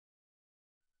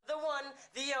the one,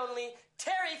 the only,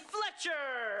 Terry Fletcher!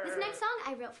 This next song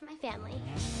I wrote for my family.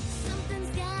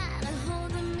 Something's got a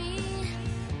hold of me,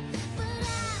 but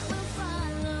I will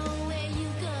follow where you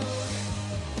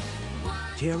go.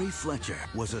 Terry Fletcher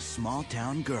was a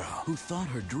small-town girl who thought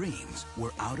her dreams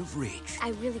were out of reach. I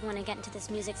really want to get into this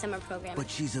music summer program. But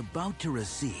she's about to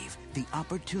receive the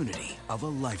opportunity of a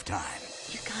lifetime.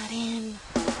 You got in.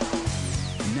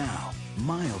 Now,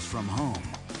 miles from home,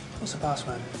 What's the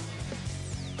password?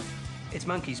 It's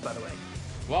monkeys, by the way.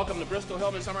 Welcome to Bristol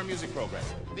Hillman Summer Music Program.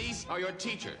 These are your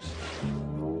teachers.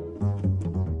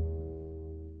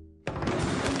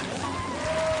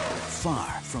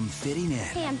 far from fitting in.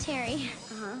 Hey, I'm Terry.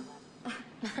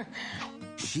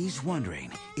 She's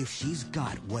wondering if she's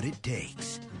got what it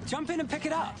takes. Jump in and pick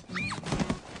it up.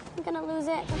 I'm gonna lose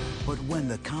it. But when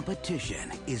the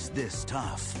competition is this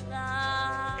tough,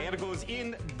 Air goes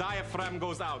in, diaphragm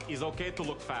goes out. It's okay to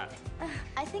look fat.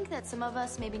 I think that some of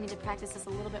us maybe need to practice this a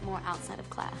little bit more outside of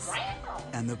class.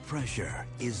 and the pressure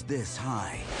is this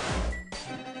high,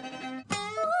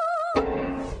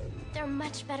 There are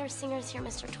much better singers here,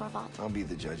 Mr. Torvald. I'll be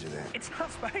the judge of that. It's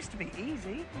not supposed to be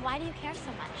easy. Why do you care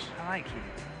so much? I like you.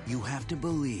 you have to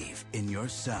believe in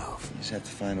yourself. You just have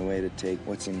to find a way to take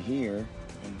what's in here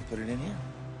and put it in here.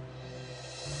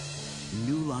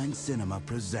 New Line Cinema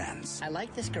presents I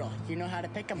like this girl. You know how to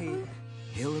pick 'em.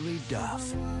 Hilary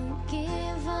Duff, Won't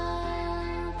give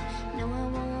up. No, I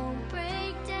won't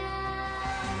break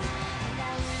down. And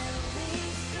I will be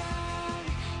strong,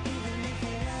 even if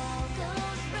it all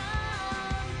goes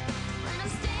wrong. When I'm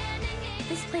standing here.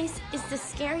 This place is the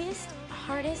scariest,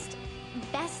 hardest,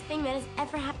 best thing that has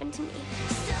ever happened to me.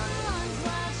 Someone's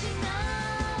watching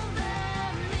over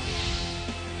me.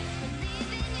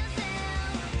 Believe in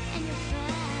yourself and you'll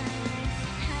fly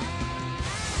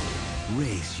high.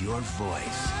 raise your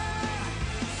voice.